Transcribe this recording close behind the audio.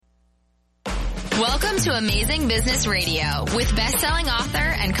Welcome to Amazing Business Radio with best-selling author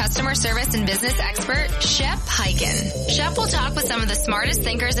and customer service and business expert, Shep Hyken. Shep will talk with some of the smartest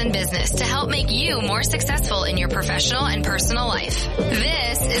thinkers in business to help make you more successful in your professional and personal life.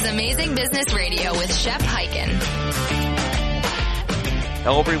 This is Amazing Business Radio with Shep Hyken.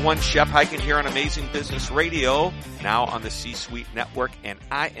 Hello everyone, Shep Hyken here on Amazing Business Radio, now on the C-Suite Network, and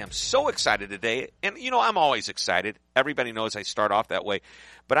I am so excited today. And you know, I'm always excited. Everybody knows I start off that way.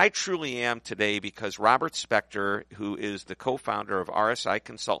 But I truly am today because Robert Spector, who is the co-founder of RSI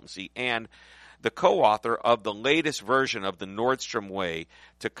Consultancy and the co-author of the latest version of the Nordstrom Way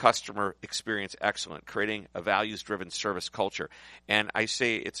to Customer Experience Excellence, creating a values-driven service culture. And I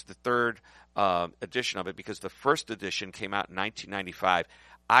say it's the third edition of it because the first edition came out in 1995.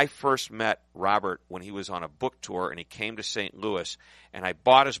 I first met Robert when he was on a book tour and he came to St. Louis, and I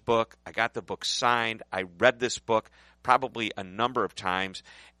bought his book. I got the book signed. I read this book probably a number of times,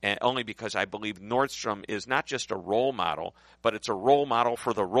 and only because I believe Nordstrom is not just a role model, but it's a role model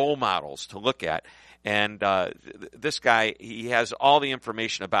for the role models to look at. And this guy, he has all the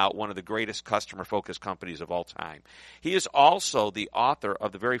information about one of the greatest customer-focused companies of all time. He is also the author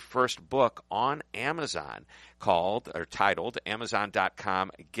of the very first book on Amazon titled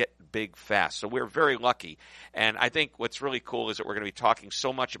Amazon.com Get Big Fast. So we're very lucky. And I think what's really cool is that we're going to be talking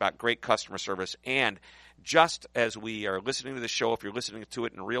so much about great customer service. And just as we are listening to the show, if you're listening to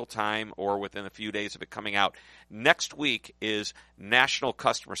it in real time or within a few days of it coming out, next week is National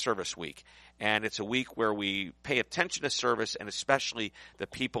Customer Service Week. And it's a week where we pay attention to service and especially the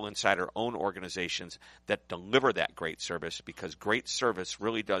people inside our own organizations that deliver that great service, because great service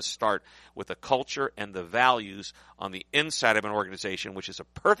really does start with the culture and the values on the inside of an organization, which is a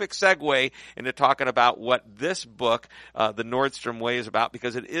perfect segue into talking about what this book, The Nordstrom Way, is about,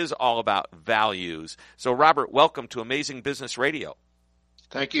 because it is all about values. So, Robert, welcome to Amazing Business Radio.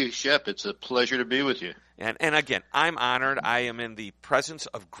 Thank you, Shep. It's a pleasure to be with you. And again, I'm honored. I am in the presence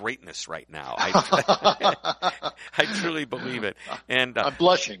of greatness right now. I truly believe it. And I'm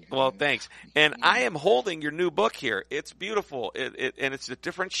blushing. Well, thanks. And I am holding your new book here. It's beautiful. And it's a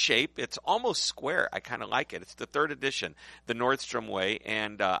different shape. It's almost square. I kind of like it. It's the third edition, The Nordstrom Way.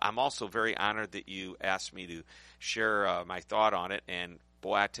 And I'm also very honored that you asked me to share my thought on it. And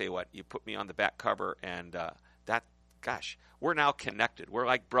boy, I tell you what, you put me on the back cover, and gosh, we're now connected. We're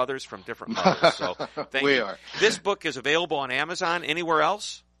like brothers from different mothers. So thank you. Are. This book is available on Amazon. Anywhere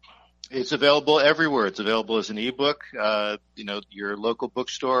else? It's available everywhere. It's available as an ebook. Your local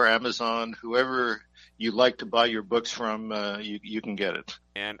bookstore, Amazon, whoever you like to buy your books from, you can get it.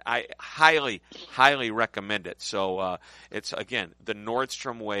 And I highly, highly recommend it. So it's, again, The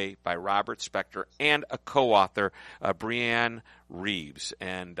Nordstrom Way by Robert Spector and a co-author, Brianne Reeves.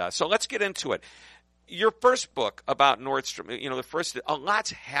 And so let's get into it. Your first book about Nordstrom, a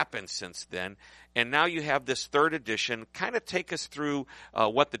lot's happened since then, and now you have this third edition. Kind of take us through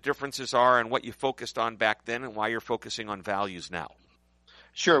what the differences are and what you focused on back then and why you're focusing on values now.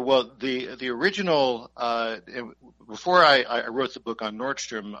 Sure. Well, the original, before I wrote the book on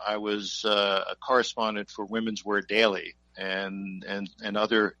Nordstrom, I was a correspondent for Women's Wear Daily and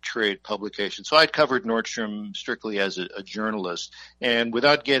other trade publications. So I'd covered Nordstrom strictly as a journalist. And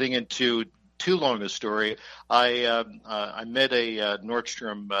without getting into too long a story, I met a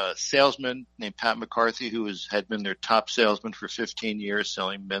Nordstrom salesman named Pat McCarthy, who had been their top salesman for 15 years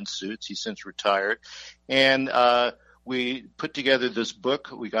selling men's suits. He's since retired. And we put together this book.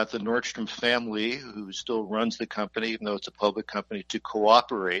 We got the Nordstrom family, who still runs the company, even though it's a public company, to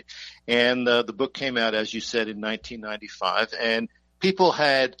cooperate. And the book came out, as you said, in 1995. And people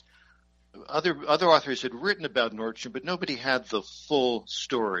had other authors had written about Nordstrom, but nobody had the full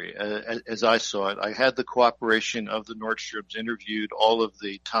story as I saw it. I had the cooperation of the Nordstroms, interviewed all of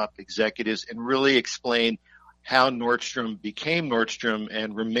the top executives, and really explained how Nordstrom became Nordstrom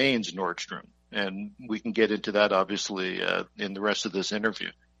and remains Nordstrom. And we can get into that, obviously, in the rest of this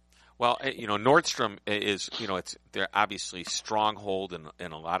interview. Well, Nordstrom is, they're obviously stronghold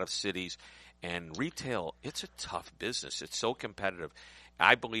in a lot of cities. And retail, it's a tough business. It's so competitive.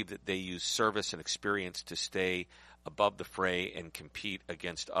 I believe that they use service and experience to stay above the fray and compete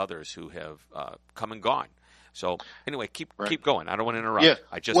against others who have come and gone. So anyway, keep going. I don't want to interrupt. Yeah.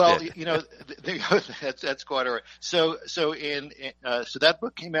 I just did. That's quite all right. So that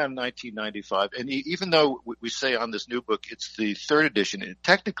book came out in 1995, and even though we say on this new book it's the third edition,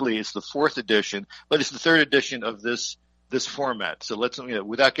 technically it's the fourth edition, but it's the third edition of this format. So let's,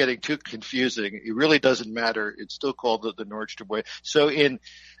 without getting too confusing, it really doesn't matter. It's still called the Nordstrom Way. So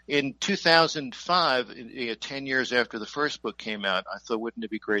in 2005, 10 years after the first book came out, I thought, wouldn't it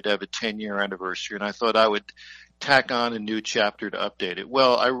be great to have a 10-year anniversary? And I thought I would tack on a new chapter to update it.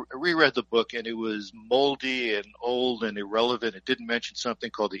 Well, I reread the book and it was moldy and old and irrelevant. It didn't mention something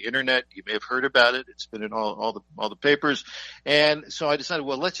called the internet. You may have heard about it. It's been in all the papers. And so I decided,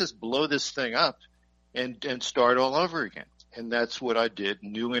 well, let's just blow this thing up and start all over again. And that's what I did.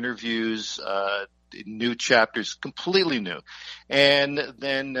 New interviews, new chapters, completely new. And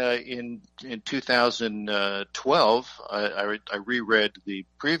then in 2012, I reread the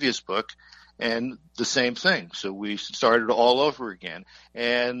previous book, and the same thing. So we started all over again.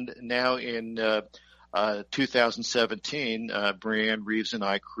 And now in 2017, Brianne Reeves and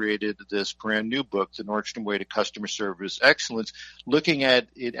I created this brand new book, The Nordstrom Way to Customer Service Excellence, looking at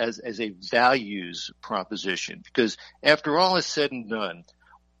it as a values proposition. Because after all is said and done,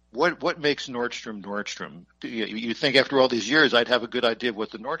 what makes Nordstrom Nordstrom? You think after all these years I'd have a good idea of what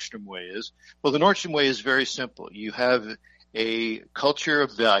the Nordstrom Way is. Well, the Nordstrom Way is very simple. You have a culture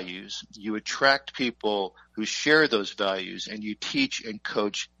of values. You attract people who share those values, and you teach and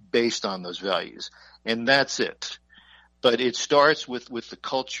coach based on those values. And that's it. But it starts with the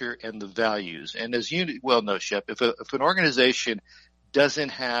culture and the values. And as you well know, Shep, if an organization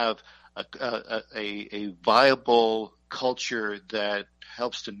doesn't have a viable culture that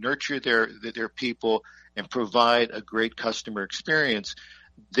helps to nurture their people and provide a great customer experience,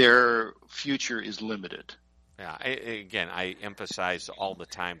 their future is limited. Yeah, I emphasize all the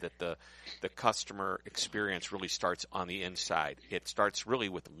time that the customer experience really starts on the inside. It starts really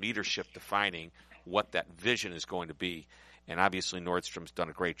with leadership defining what that vision is going to be. And obviously Nordstrom's done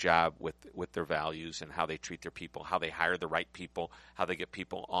a great job with their values and how they treat their people, how they hire the right people, how they get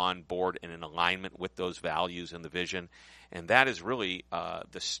people on board and in alignment with those values and the vision. And that is really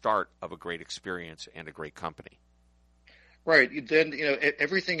the start of a great experience and a great company. Right. Then,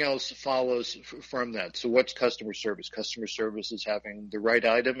 everything else follows from that. So what's customer service? Customer service is having the right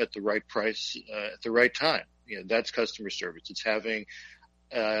item at the right price at the right time. That's customer service. It's having,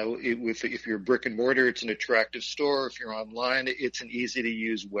 if you're brick and mortar, it's an attractive store. If you're online, it's an easy to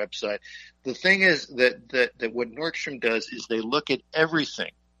use website. The thing is that what Nordstrom does is they look at everything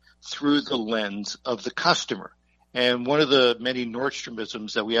through the lens of the customer. And one of the many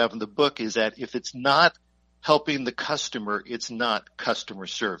Nordstromisms that we have in the book is that if it's not helping the customer, it's not customer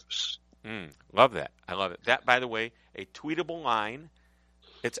service. Love that. I love it. That, by the way, a tweetable line.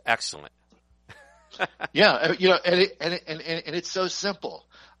 It's excellent. Yeah, and it's so simple.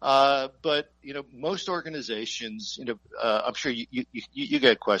 But most organizations, I'm sure you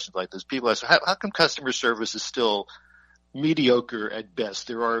get questions like this. People ask, how come customer service is still mediocre at best?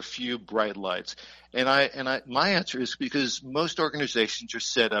 There are a few bright lights. And my answer is because most organizations are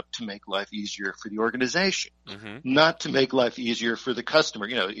set up to make life easier for the organization, not to make life easier for the customer.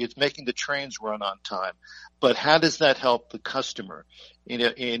 It's making the trains run on time. But how does that help the customer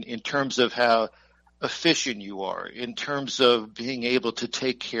in terms of how efficient you are, in terms of being able to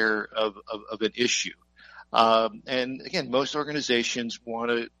take care of an issue? And again, most organizations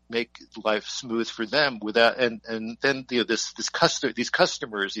want to make life smooth for them without, and then these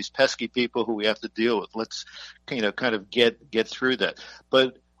customers, these pesky people who we have to deal with. Let's kind of get through that.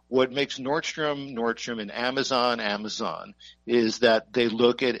 But what makes Nordstrom and Amazon is that they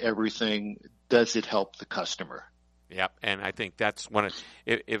look at everything. Does it help the customer? Yep, and I think that's one of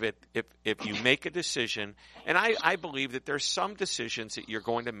if you make a decision, and I believe that there's some decisions that you're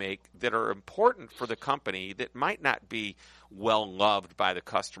going to make that are important for the company that might not be well loved by the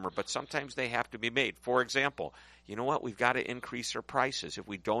customer, but sometimes they have to be made. For example, you know what? We've got to increase our prices. If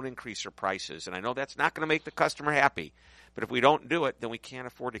we don't increase our prices, and I know that's not going to make the customer happy, but if we don't do it, then we can't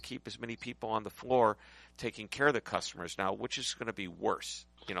afford to keep as many people on the floor taking care of the customers now, which is going to be worse.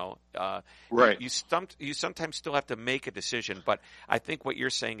 Right. You sometimes still have to make a decision, but I think what you're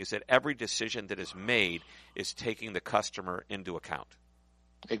saying is that every decision that is made is taking the customer into account.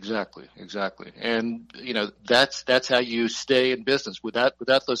 Exactly. And, that's how you stay in business. Without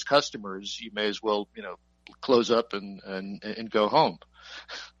those customers, you may as well, close up and go home.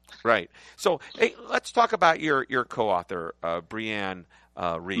 Right. So, hey, let's talk about your co-author, Brianne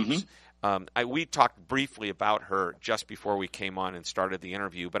Reeves. We talked briefly about her just before we came on and started the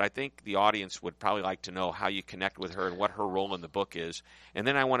interview, but I think the audience would probably like to know how you connect with her and what her role in the book is. And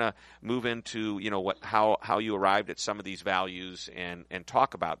then I want to move into, how you arrived at some of these values and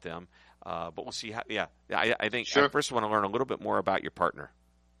talk about them. But we'll see how, I think sure. I first want to learn a little bit more about your partner.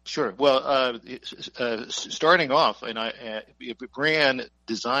 Sure. Well, starting off, and Brianne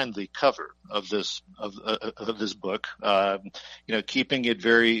designed the cover of this book. Keeping it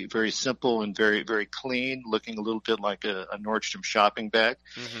very, very simple and very, very clean, looking a little bit like a Nordstrom shopping bag.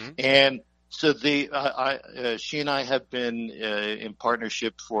 And So she and I have been in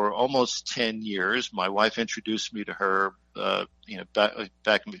partnership for almost 10 years. My wife introduced me to her,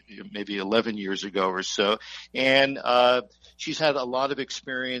 back maybe 11 years ago or so. And she's had a lot of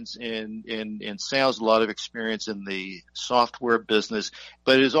experience in sales, a lot of experience in the software business,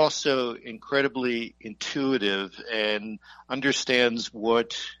 but is also incredibly intuitive and understands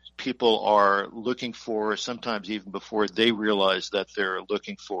what people are looking for, sometimes even before they realize that they're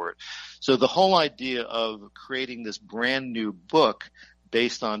looking for it. So the whole idea of creating this brand new book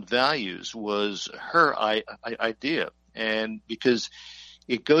based on values was her idea. And because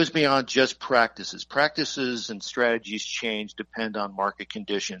it goes beyond just practices. Practices and strategies change, depend on market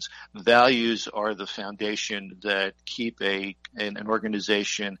conditions. Values are the foundation that keep an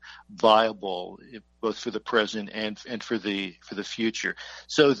organization viable, both for the present and for the future.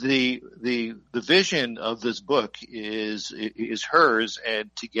 So the vision of this book is hers,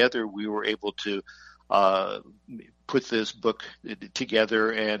 and together we were able to put this book together,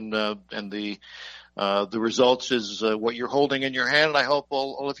 and the results is what you're holding in your hand, and I hope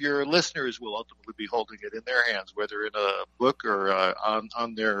all of your listeners will ultimately be holding it in their hands, whether in a book or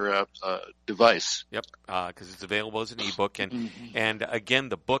on their device. Yep, because it's available as an ebook, and again,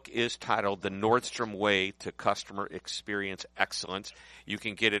 the book is titled "The Nordstrom Way to Customer Experience Excellence." You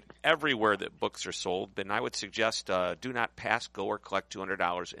can get it everywhere that books are sold, and I would suggest do not pass go or collect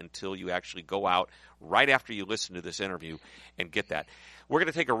 $200 until you actually go out right after you listen to this interview and get that. We're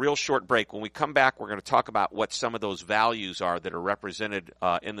going to take a real short break. When we come back, we're going to talk about what some of those values are that are represented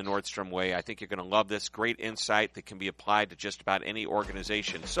in the Nordstrom Way. I think you're going to love this. Great insight that can be applied to just about any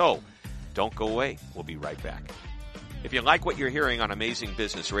organization. So don't go away. We'll be right back. If you like what you're hearing on Amazing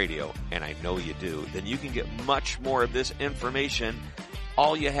Business Radio, and I know you do, then you can get much more of this information.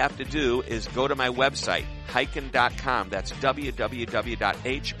 All you have to do is go to my website, hyken.com. That's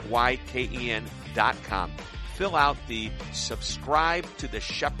www.hyken.com. Fill out the subscribe to the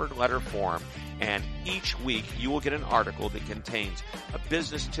Shepherd Letter form, and each week you will get an article that contains a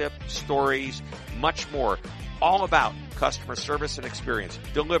business tip, stories, much more, all about customer service and experience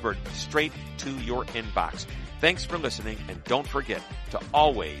delivered straight to your inbox. Thanks for listening, and don't forget to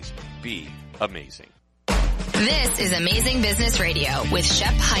always be amazing. This is Amazing Business Radio with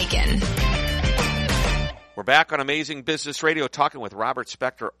Shep Hyken. We're back on Amazing Business Radio talking with Robert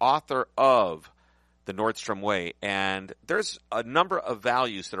Spector, author of The Nordstrom Way, and there's a number of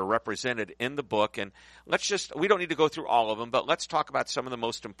values that are represented in the book, and we don't need to go through all of them, but let's talk about some of the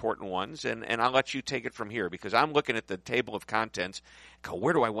most important ones, and I'll let you take it from here, because I'm looking at the table of contents,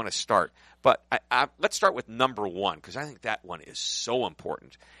 where do I want to start? But let's start with number one, because I think that one is so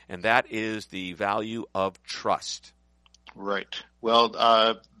important, and that is the value of trust. Right.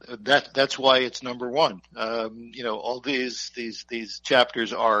 Well, that's why it's number one. All these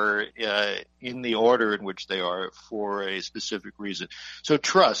chapters are in the order in which they are for a specific reason. So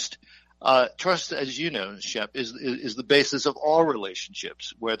trust, as you know, Shep, is the basis of all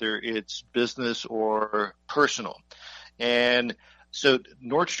relationships, whether it's business or personal. And so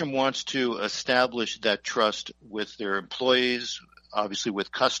Nordstrom wants to establish that trust with their employees, obviously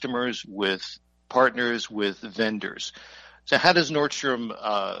with customers, with partners, with vendors. So how does Nordstrom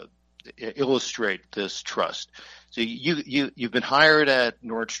illustrate this trust? So you've been hired at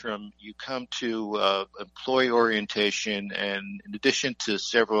Nordstrom. You come to employee orientation, and in addition to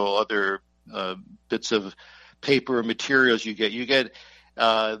several other bits of paper and materials you get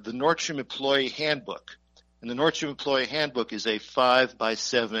the Nordstrom Employee Handbook. And the Nordstrom Employee Handbook is a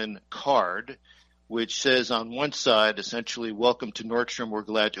 5x7 card, which says on one side, essentially, "Welcome to Nordstrom. We're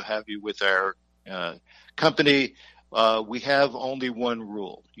glad to have you with our company. We have only one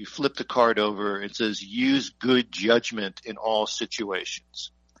rule." You flip the card over. It says, "Use good judgment in all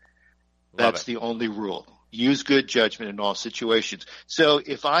situations." That's the only rule. Use good judgment in all situations. So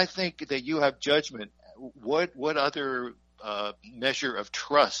if I think that you have judgment, what other measure of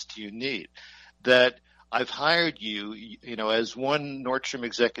trust do you need? That I've hired you, as one Nordstrom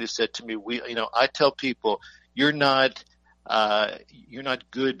executive said to me, I tell people, you're not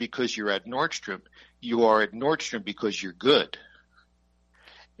good because you're at Nordstrom. You are at Nordstrom because you're good.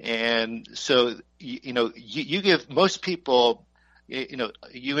 And so, you give most people,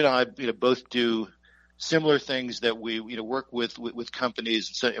 you and I, both do similar things that we, work with companies.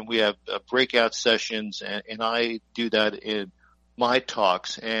 So, and we have breakout sessions, and I do that in my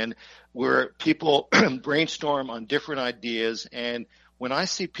talks, and where people brainstorm on different ideas. And when I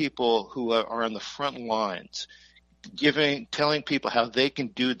see people who are on the front lines telling people how they can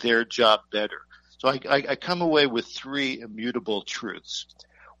do their job better. So I come away with three immutable truths.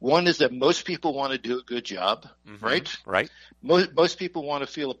 One is that most people want to do a good job, right? Right. Most people want to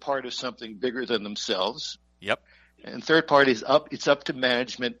feel a part of something bigger than themselves. Yep. And third part is it's up to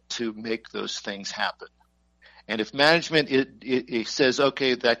management to make those things happen. And if management it says,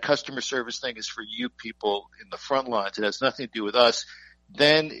 okay, that customer service thing is for you people in the front lines, it has nothing to do with us,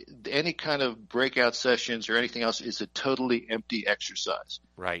 then any kind of breakout sessions or anything else is a totally empty exercise.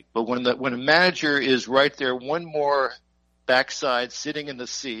 Right. But when a manager is right there, one more backside, sitting in the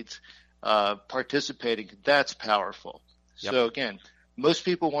seat, participating, that's powerful. Yep. So again, most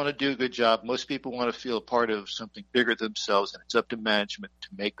people want to do a good job. Most people want to feel a part of something bigger than themselves, and it's up to management to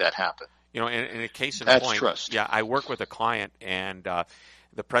make that happen. You know, in a case in That's point, trust. yeah, I work with a client, and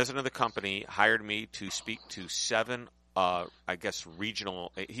the president of the company hired me to speak to 7, I guess,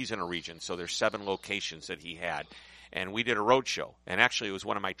 regional. He's in a region, so there's 7 locations that he had, and we did a road show. And actually, it was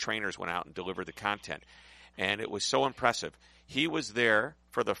one of my trainers went out and delivered the content, and it was so impressive. He was there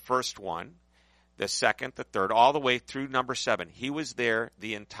for the first one, the second, the third, all the way through number 7. He was there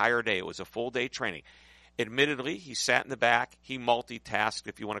the entire day. It was a full day training. Admittedly, he sat in the back. He multitasked,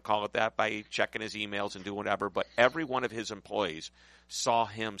 if you want to call it that, by checking his emails and doing whatever. But every one of his employees saw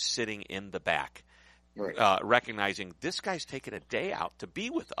him sitting in the back, Right. recognizing this guy's taking a day out to be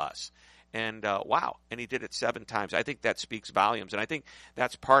with us. And wow, and he did it 7 times. I think that speaks volumes, and I think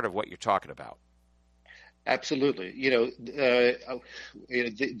that's part of what you're talking about. Absolutely. The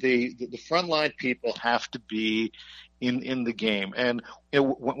frontline people have to be in the game. And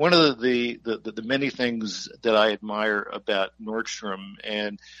one of the many things that I admire about Nordstrom,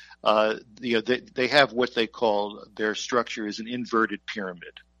 and they have what they call their structure is an inverted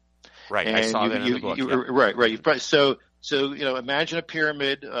pyramid. Right. And I saw that in the book. Yeah. Right. So imagine a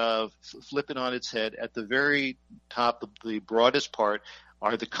pyramid, flip it on its head. At the very top, the broadest part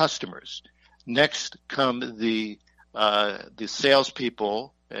are the customers. Next come the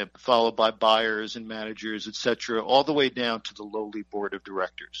salespeople, followed by buyers and managers, etc., all the way down to the lowly board of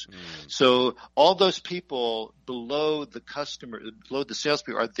directors. So all those people below the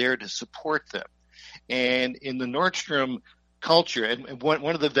salespeople are there to support them. And in the Nordstrom culture, and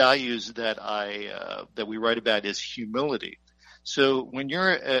one of the values that that we write about is humility. So when you're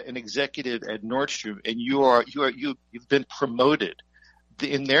an executive at Nordstrom and you've been promoted,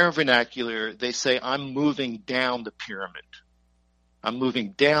 in their vernacular, they say, I'm moving down the pyramid. I'm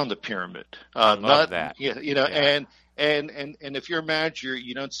moving down the pyramid. I love that. Yeah. And if you're a manager,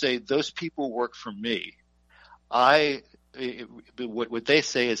 you don't say, those people work for me. What they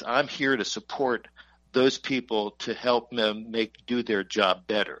say is, I'm here to support those people to help them do their job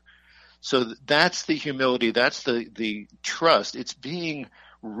better. So that's the humility. That's the trust. It's being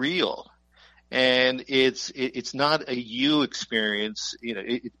real. And it's not a you experience,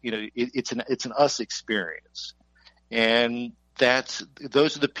 it's an us experience. And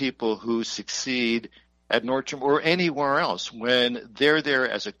those are the people who succeed at Nordstrom or anywhere else when they're there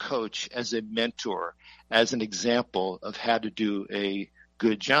as a coach, as a mentor, as an example of how to do a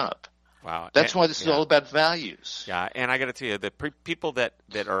good job. Wow. That's why this is all about values. Yeah, and I got to tell you, the people that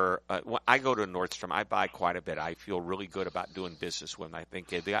are when I go to Nordstrom, I buy quite a bit. I feel really good about doing business with them. I think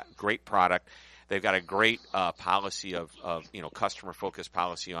they got great product. They've got a great policy of customer focused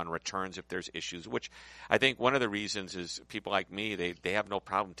policy on returns if there's issues, which I think one of the reasons is people like me, they have no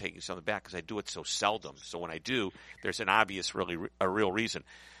problem taking something back because I do it so seldom. So when I do, there's an obvious, a real reason.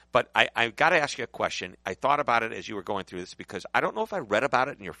 But I got to ask you a question. I thought about it as you were going through this because I don't know if I read about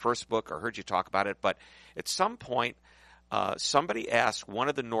it in your first book or heard you talk about it, but at some point somebody asked one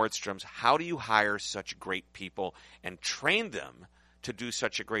of the Nordstroms, how do you hire such great people and train them to do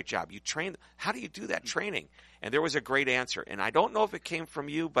such a great job? You train – how do you do that training? And there was a great answer. And I don't know if it came from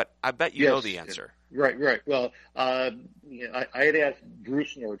you, but I bet you know the answer. Right. Well, I had asked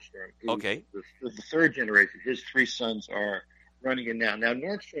Bruce Nordstrom, who's the third generation. His 3 sons are – running it now. Now,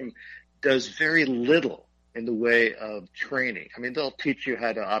 Nordstrom does very little in the way of training. I mean, they'll teach you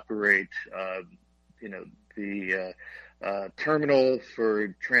how to operate, the terminal for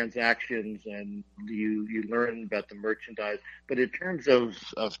transactions, and you learn about the merchandise. But in terms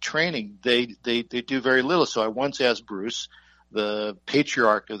of training, they do very little. So I once asked Bruce, the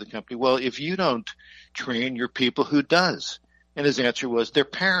patriarch of the company, well, if you don't train your people, who does? And his answer was their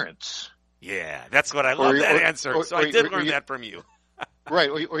parents. Yeah, that's what I love that answer. I did learn that from you. Right,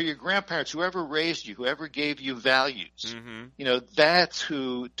 or your grandparents, whoever raised you, whoever gave you values. Mm-hmm. That's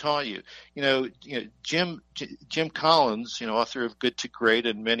who taught you. Jim Collins, author of Good to Great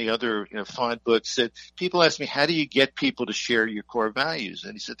and many other fine books, said people ask me, how do you get people to share your core values?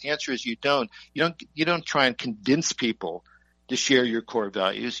 And he said the answer is you don't try and convince people to share your core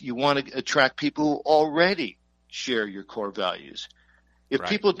values. You want to attract people who already share your core values. If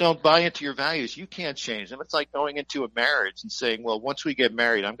people don't buy into your values, you can't change them. It's like going into a marriage and saying, well, once we get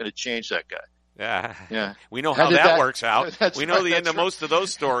married, I'm going to change that guy. Yeah. We know how that works out. We know the end of most of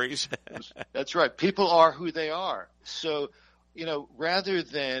those stories. That's right. People are who they are. So, rather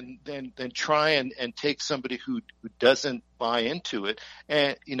than try and take somebody who doesn't buy into it,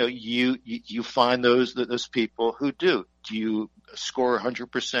 and you find those people who do. Do you score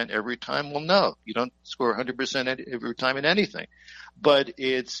 100% every time? Well, no, you don't score 100% every time in anything, but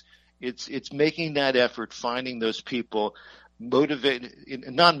it's making that effort, finding those people,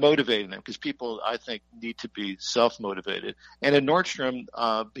 not motivating them, because people, I think, need to be self-motivated. And at Nordstrom,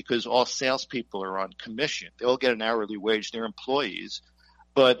 because all salespeople are on commission, they all get an hourly wage. They're employees,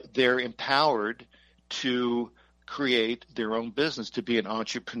 but they're empowered to create their own business, to be an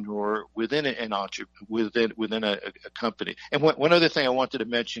entrepreneur within a company. And one other thing I wanted to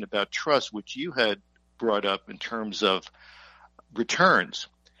mention about trust, which you had brought up in terms of returns.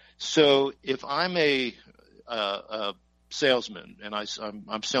 So if I'm a salesman and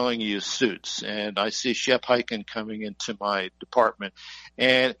I'm selling you suits, and I see Shep Hyken coming into my department,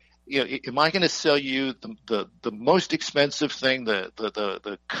 and am I going to sell you the most expensive thing,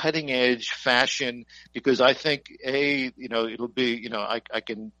 the cutting edge fashion, because I think it'll be I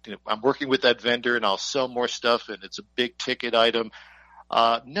can I'm working with that vendor and I'll sell more stuff and it's a big ticket item.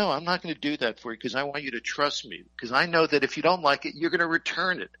 No, I'm not going to do that for you, because I want you to trust me, because I know that if you don't like it, you're going to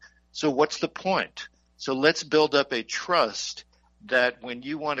return it. So what's the point? So let's build up a trust that when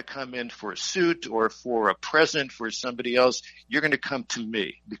you want to come in for a suit or for a present for somebody else, you're going to come to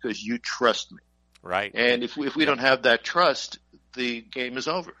me because you trust me. Right. And if we don't have that trust, the game is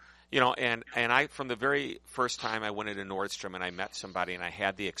over. And I, from the very first time I went into Nordstrom and I met somebody and I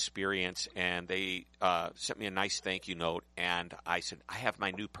had the experience, and they sent me a nice thank you note, and I said, I have my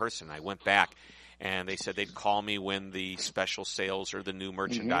new person. I went back and they said they'd call me when the special sales or the new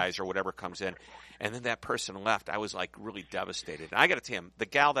merchandise or whatever comes in. And then that person left. I was like really devastated. And I got to tell you, the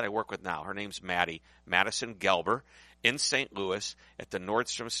gal that I work with now, her name's Madison Gelber, in St. Louis at the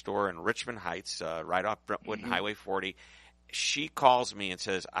Nordstrom store in Richmond Heights, right off Brentwood and Highway 40. She calls me and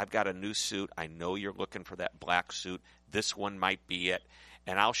says, I've got a new suit. I know you're looking for that black suit. This one might be it.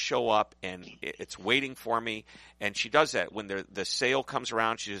 And I'll show up, and it's waiting for me. And she does that. When the sale comes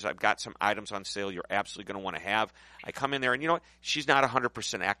around, she says, I've got some items on sale you're absolutely going to want to have. I come in there, and you know what? She's not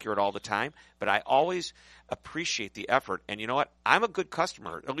 100% accurate all the time, but I always appreciate the effort. And you know what? I'm a good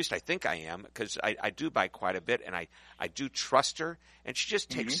customer. At least I think I am, because I do buy quite a bit, and I do trust her. And she just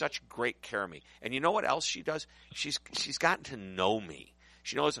takes such great care of me. And you know what else she does? She's gotten to know me.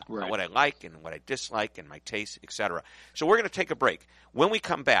 She knows what I like and what I dislike and my taste, etc. So we're going to take a break. When we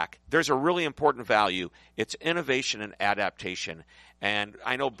come back, there's a really important value. It's innovation and adaptation. And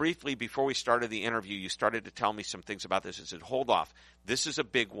I know briefly before we started the interview, you started to tell me some things about this. I said, hold off. This is a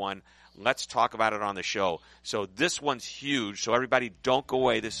big one. Let's talk about it on the show. So this one's huge. So everybody, don't go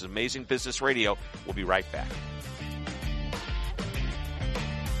away. This is Amazing Business Radio. We'll be right back.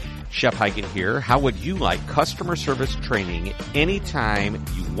 Shep Hyken here. How would you like customer service training anytime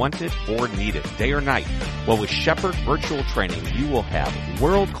you want it or need it, day or night? Well, with Shepherd Virtual Training, you will have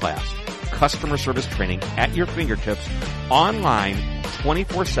world-class customer service training at your fingertips, online,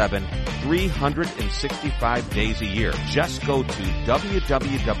 24/7, 365 days a year. Just go to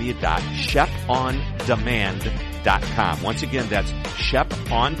www.shepondemand.com. Once again, that's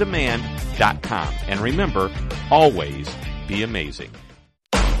shepondemand.com. And remember, always be amazing.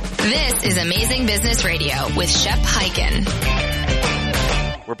 This is Amazing Business Radio with Shep Hyken.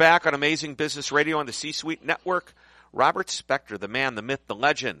 We're back on Amazing Business Radio on the C-Suite Network. Robert Spector, the man, the myth, the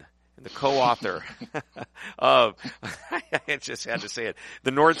legend, and the co-author of, I just had to say it, The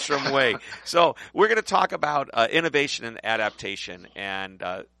Nordstrom Way. So we're going to talk about innovation and adaptation. And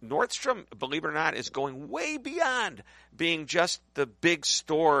Nordstrom, believe it or not, is going way beyond being just the big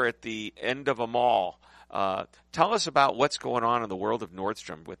store at the end of a mall. Tell us about what's going on in the world of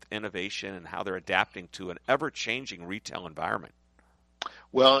Nordstrom with innovation and how they're adapting to an ever-changing retail environment.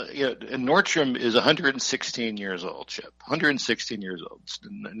 Well, Nordstrom is 116 years old, Shep. 116 years old.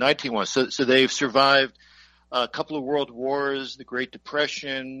 1901. So they've survived a couple of world wars, the Great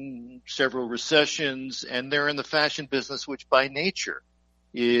Depression, several recessions, and they're in the fashion business, which by nature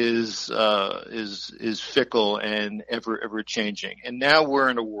is fickle and ever changing. And now we're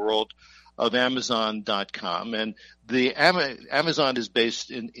in a world of Amazon.com, and the Amazon is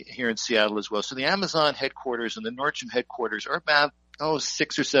based here in Seattle as well. So the Amazon headquarters and the Nordstrom headquarters are about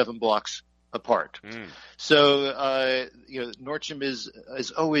 6 or 7 blocks apart. So Nordstrom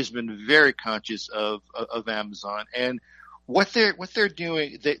has always been very conscious of Amazon, and what they're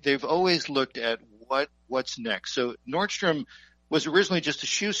doing. They've always looked at what's next. So Nordstrom was originally just a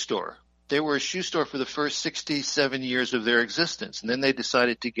shoe store. They were a shoe store for the first 67 years of their existence, and then they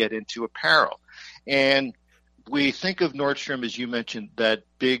decided to get into apparel. And we think of Nordstrom, as you mentioned, that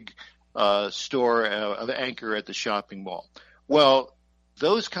big store of anchor at the shopping mall. Well,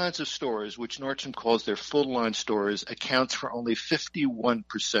 those kinds of stores, which Nordstrom calls their full-line stores, accounts for only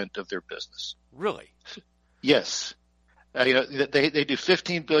 51% of their business. Really? Yes. They do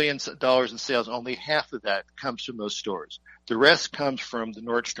 $15 billion in sales. Only half of that comes from those stores. The rest comes from the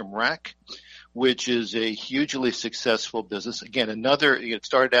Nordstrom Rack, which is a hugely successful business. Again, it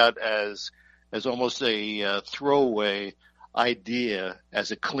started out as almost a throwaway idea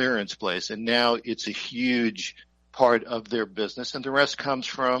as a clearance place, and now it's a huge part of their business, and the rest comes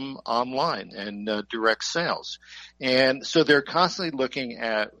from online and direct sales. And so they're constantly looking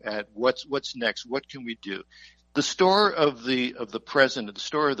at what's next, what can we do. The store of the present, the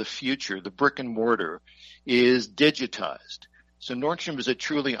store of the future, the brick and mortar, is digitized. So Nordstrom is a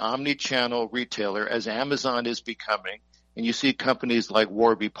truly omni-channel retailer, as Amazon is becoming. And you see companies like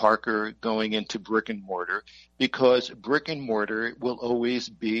Warby Parker going into brick and mortar, because brick and mortar will always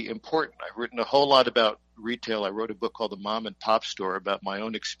be important. I've written a whole lot about retail. I wrote a book called The Mom and Pop Store about my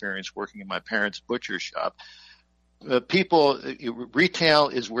own experience working in my parents' butcher shop. Retail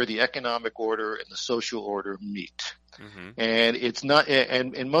is where the economic order and the social order meet. Mm-hmm. And it's not,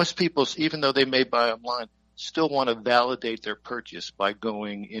 and most people, even though they may buy online, still want to validate their purchase by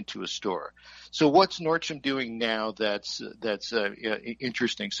going into a store. So what's Nordstrom doing now that's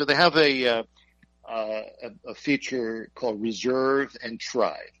interesting? So they have a feature called Reserve and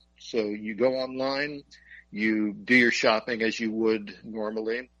Try. So you go online, you do your shopping as you would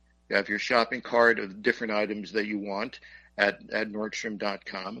normally. You have your shopping cart of different items that you want at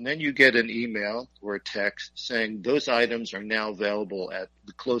Nordstrom.com, and then you get an email or a text saying those items are now available at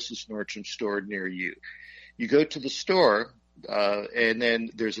the closest Nordstrom store near you. You go to the store, and then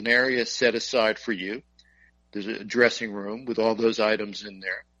there's an area set aside for you. There's a dressing room with all those items in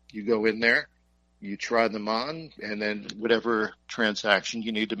there. You go in there, you try them on, and then whatever transaction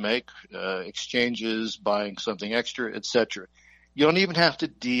you need to make, exchanges, buying something extra, etc. You don't even have to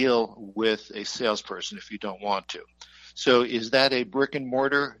deal with a salesperson if you don't want to. So is that a brick and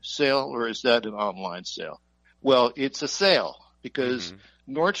mortar sale or is that an online sale? Well, it's a sale because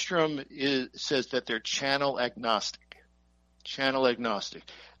Nordstrom says that they're channel agnostic. Channel agnostic.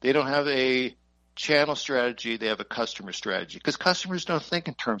 They don't have a channel strategy. They have a customer strategy, because customers don't think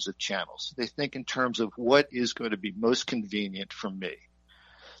in terms of channels. They think in terms of what is going to be most convenient for me.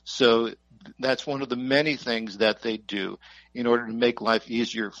 So that's one of the many things that they do in order to make life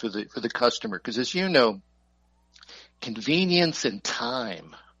easier for the customer. Because as you know, convenience and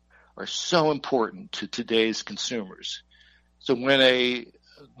time are so important to today's consumers. So when a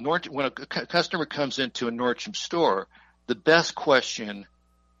customer comes into a Nordstrom store, the best question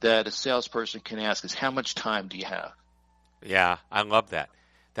that a salesperson can ask is, how much time do you have? Yeah, I love that.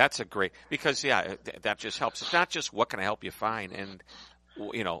 That's a great, because that just helps. It's not just what can I help you find and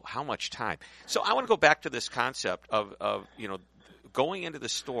how much time. So I want to go back to this concept of going into the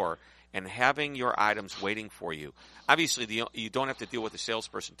store and having your items waiting for you. Obviously, you don't have to deal with the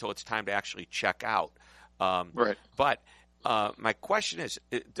salesperson until it's time to actually check out. Right. But my question is,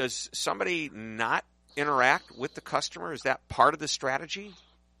 does somebody not interact with the customer? Is that part of the strategy?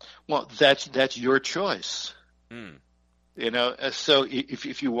 Well, that's your choice. So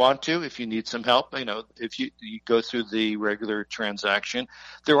if you want to, if you need some help, if you go through the regular transaction,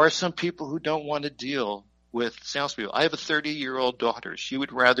 there are some people who don't want to deal with salespeople. I have a 30-year-old daughter. She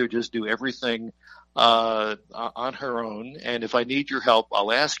would rather just do everything on her own, and if I need your help,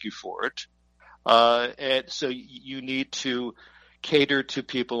 I'll ask you for it. And so you need to cater to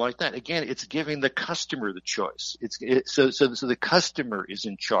people like that. Again, it's giving the customer the choice. So the customer is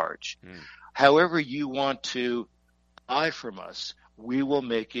in charge. However you want to buy from us, we will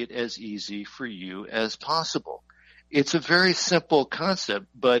make it as easy for you as possible. It's a very simple concept,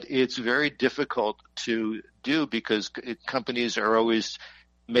 but it's very difficult to do because companies are always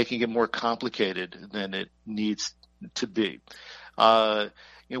making it more complicated than it needs to be.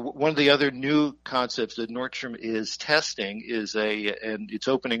 One of the other new concepts that Nordstrom is testing and it's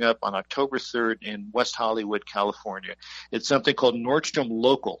opening up on October 3rd in West Hollywood, California. It's something called Nordstrom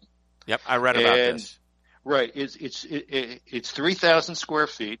Local. Yep, I read about this. Right. It's 3,000 square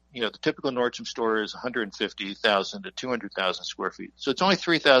feet. The typical Nordstrom store is 150,000 to 200,000 square feet. So it's only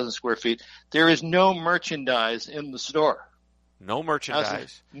 3,000 square feet. There is no merchandise in the store. No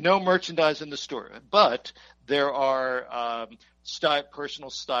merchandise. No merchandise in the store. But there are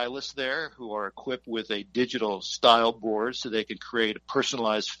personal stylists there who are equipped with a digital style board so they can create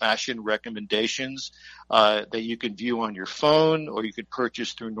personalized fashion recommendations that you can view on your phone or you can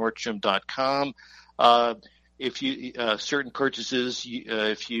purchase through Nordstrom.com. If you certain purchases,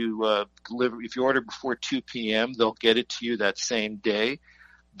 if you order before 2 p.m., they'll get it to you that same day.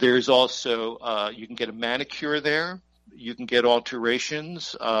 There's also you can get a manicure there. You can get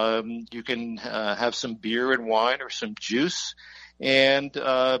alterations. You can have some beer and wine or some juice. And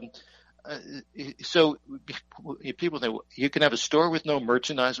so people think, well, you can have a store with no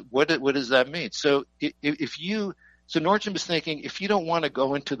merchandise. What does that mean? So so Nordstrom is thinking, if you don't want to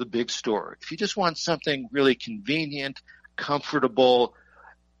go into the big store, if you just want something really convenient, comfortable,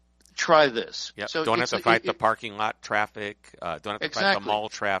 try this. Yep. So don't have to fight the parking lot traffic. Don't have to fight the mall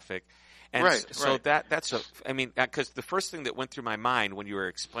traffic. And that's because the first thing that went through my mind when you were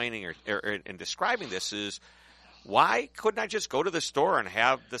explaining or describing this is, why couldn't I just go to the store and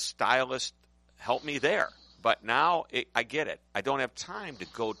have the stylist help me there? But now I get it. I don't have time to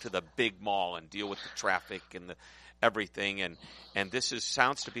go to the big mall and deal with the traffic and everything. And this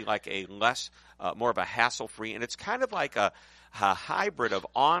sounds to be like a less, more of a hassle-free, and it's kind of like a hybrid of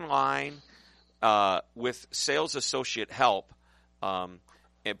online with sales associate help.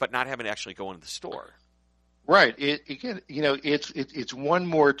 But not having to actually go into the store. Right. It's one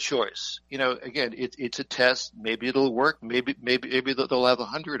more choice. Again, it's a test. Maybe it'll work. Maybe they'll have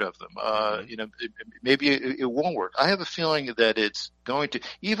 100 of them. Maybe it won't work. I have a feeling that it's going to.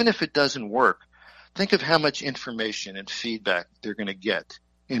 Even if it doesn't work, think of how much information and feedback they're going to get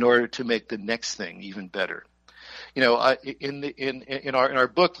in order to make the next thing even better. In our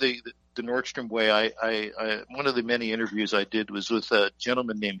book, the Nordstrom Way, I one of the many interviews I did was with a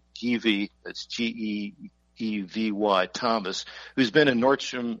gentleman named Geevy, that's Geevy Thomas, who's been at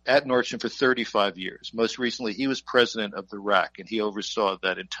Nordstrom for 35 years. Most recently, he was president of the Rack, and he oversaw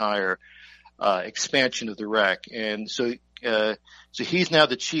that entire expansion of the Rack. And so he's now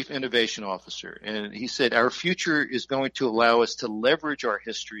the chief innovation officer. And he said, our future is going to allow us to leverage our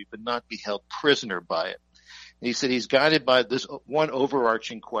history, but not be held prisoner by it. And he said he's guided by this one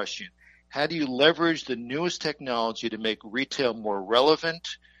overarching question. How do you leverage the newest technology to make retail more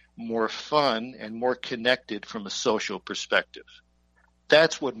relevant, more fun, and more connected from a social perspective?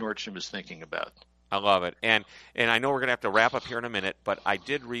 That's what Nordstrom is thinking about. I love it. And I know we're going to have to wrap up here in a minute, but I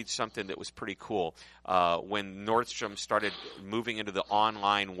did read something that was pretty cool. When Nordstrom started moving into the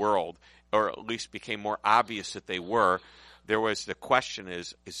online world, or at least became more obvious that they were, there was the question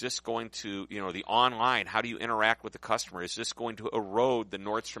is this going to, the online, how do you interact with the customer? Is this going to erode the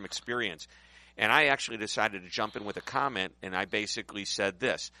Nordstrom experience? And I actually decided to jump in with a comment, and I basically said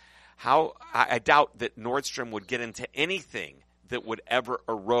this. I doubt that Nordstrom would get into anything that would ever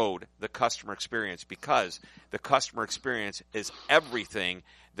erode the customer experience, because the customer experience is everything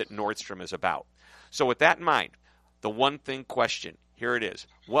that Nordstrom is about. So with that in mind, the one thing question, here it is.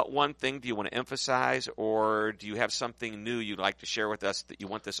 What one thing do you want to emphasize, or do you have something new you'd like to share with us that you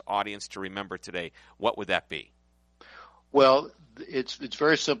want this audience to remember today? What would that be? Well, it's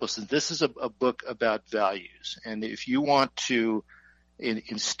very simple. So this is a book about values. And if you want to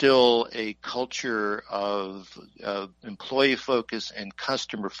instill a culture of employee focus and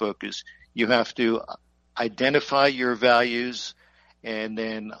customer focus, you have to identify your values and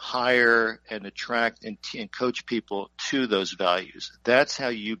then hire and attract and coach people to those values. That's how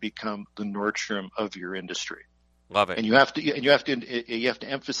you become the Nordstrom of your industry. Love it. And you have to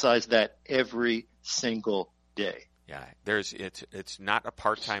emphasize that every single day. Yeah, it's not a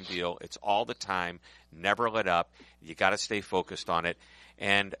part-time deal. It's all the time. Never let up. You got to stay focused on it.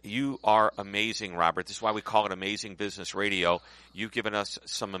 And you are amazing, Robert. This is why we call it Amazing Business Radio. You've given us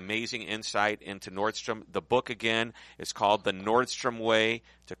some amazing insight into Nordstrom. The book, again, is called The Nordstrom Way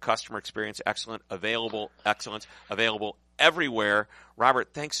to Customer Experience Excellence, available everywhere.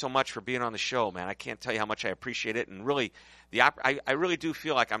 Robert, thanks so much for being on the show, man. I can't tell you how much I appreciate it. And really, I really do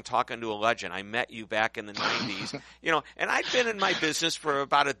feel like I'm talking to a legend. I met you back in the 90s, and I'd been in my business for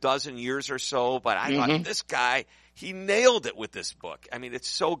about a dozen years or so, but I thought, this guy, he nailed it with this book. I mean, it's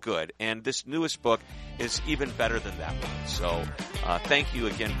so good. And this newest book is even better than that one. So thank you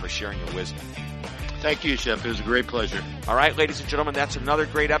again for sharing your wisdom. Thank you, Chef. It was a great pleasure. All right, ladies and gentlemen, that's another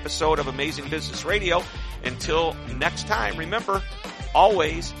great episode of Amazing Business Radio. Until next time, remember,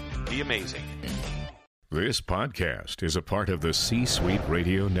 always be amazing. This podcast is a part of the C-Suite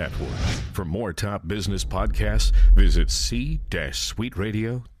Radio Network. For more top business podcasts, visit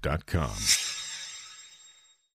c-suiteradio.com.